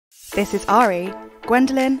This is Ari,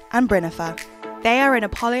 Gwendolyn, and Brynnifer. They are in a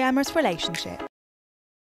polyamorous relationship.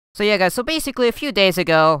 So yeah guys, so basically a few days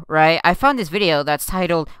ago, right, I found this video that's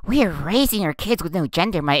titled, "We are raising our kids with no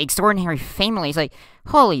gender, my extraordinary family." It's like,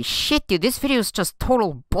 holy shit dude, this video is just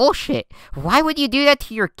total bullshit. Why would you do that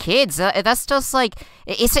to your kids? That's just like,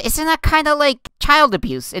 isn't that kind of like child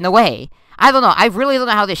abuse in a way? I don't know, I really don't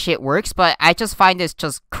know how this shit works, but I just find this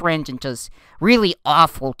just cringe and just really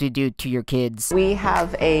awful to do to your kids. We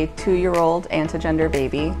have a 2-year-old anti-gender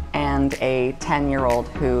baby and a 10-year-old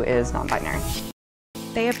who is non-binary.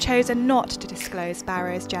 They have chosen not to disclose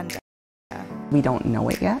Sparrow's gender. We don't know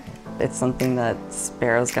it yet. It's something that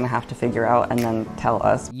Sparrow's gonna have to figure out and then tell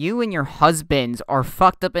us. You and your husbands are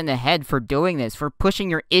fucked up in the head for doing this, for pushing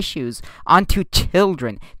your issues onto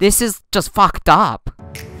children. This is just fucked up.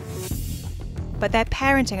 But their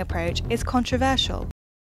parenting approach is controversial.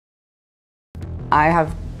 I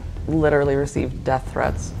have literally received death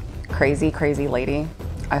threats. Crazy, crazy lady.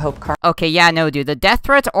 I hope Okay, yeah, no, dude, the death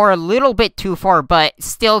threats are a little bit too far, but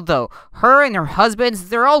still, though, her and her husbands,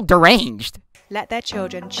 they're all deranged. Let their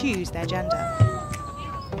children choose their gender.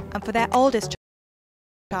 And for their oldest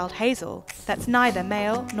child, Hazel, that's neither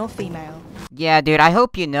male nor female. Yeah, dude, I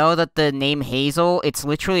hope you know that the name Hazel, it's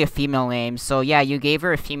literally a female name, so yeah, you gave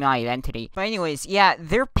her a female identity. But anyways, yeah,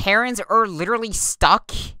 their parents are literally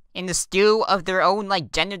stuck in the stew of their own,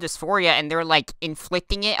 like, gender dysphoria, and they're, like,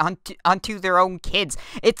 inflicting it onto their own kids.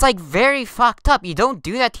 It's, like, very fucked up. You don't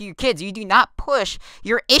do that to your kids. You do not push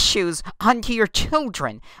your issues onto your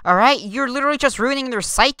children, alright? You're literally just ruining their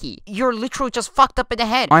psyche. You're literally just fucked up in the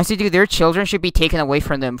head. Honestly, dude, their children should be taken away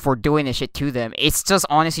from them for doing this shit to them. It's just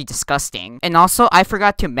honestly disgusting. And also, I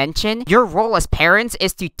forgot to mention, your role as parents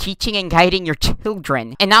is to teaching and guiding your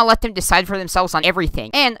children, and not let them decide for themselves on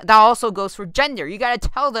everything. And that also goes for gender. You gotta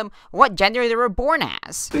tell them what gender they were born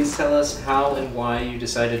as. Please tell us how and why you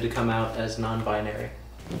decided to come out as non-binary.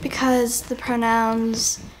 Because the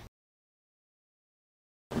pronouns...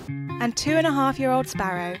 And 2.5-year-old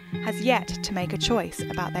Sparrow has yet to make a choice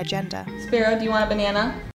about their gender. Sparrow, do you want a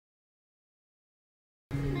banana?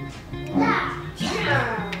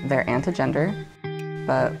 they're anti-gender,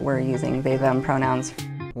 but we're using they, them pronouns.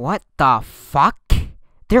 What the fuck?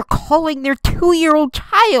 They're calling their 2-year-old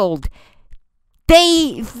child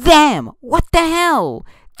they, them. What the hell?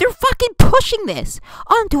 They're fucking pushing this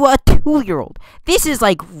onto a 2-year-old. This is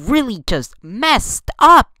like really just messed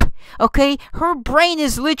up. Okay? Her brain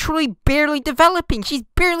is literally barely developing. She's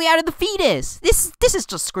barely out of the fetus. This is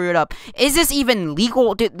just screwed up. Is this even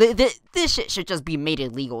legal? This shit should just be made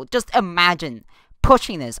illegal. Just imagine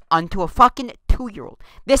pushing this onto a fucking 2-year-old.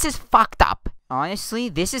 This is fucked up. Honestly,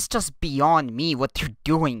 this is just beyond me what they're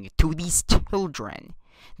doing to these children.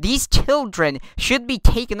 These children should be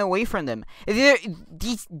taken away from them.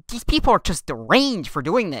 These people are just deranged for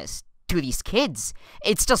doing this to these kids.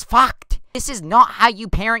 It's just fucked. This is not how you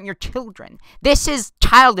parent your children. This is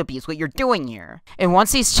child abuse, what you're doing here. And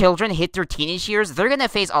once these children hit their teenage years, they're gonna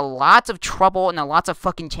face a lot of trouble and a lot of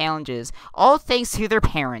fucking challenges, all thanks to their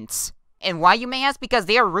parents. And why, you may ask? Because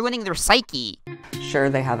they are ruining their psyche. Sure,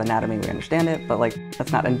 they have anatomy, we understand it, but like,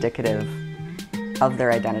 that's not indicative of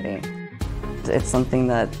their identity. It's something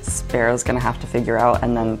that Sparrow's gonna have to figure out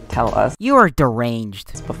and then tell us. You are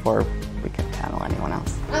deranged. Before we can handle anyone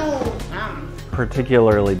else.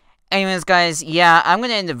 Particularly. Anyways, guys, yeah, I'm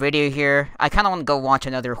gonna end the video here. I kinda wanna go watch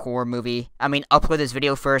another horror movie. I mean, upload this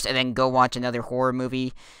video first and then go watch another horror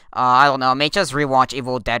movie. I don't know, I may just rewatch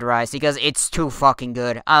Evil Dead Rise because it's too fucking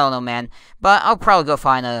good. I don't know, man. But I'll probably go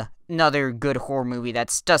find another good horror movie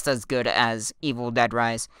that's just as good as Evil Dead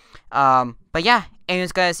Rise. But yeah,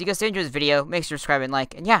 anyways, guys, you guys did enjoy this video, make sure to subscribe and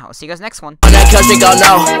like, and yeah, I'll see you guys next one. On that country go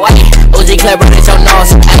no. Uzi clip on your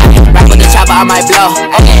nose. Rap with the chopper, I might blow.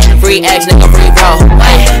 Free X, nigga, free bro.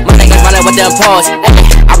 My niggas running with them pose.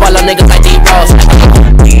 I ball them niggas like D-Rose.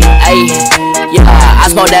 Ayy, yeah,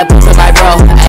 I smoke that pussy like bro.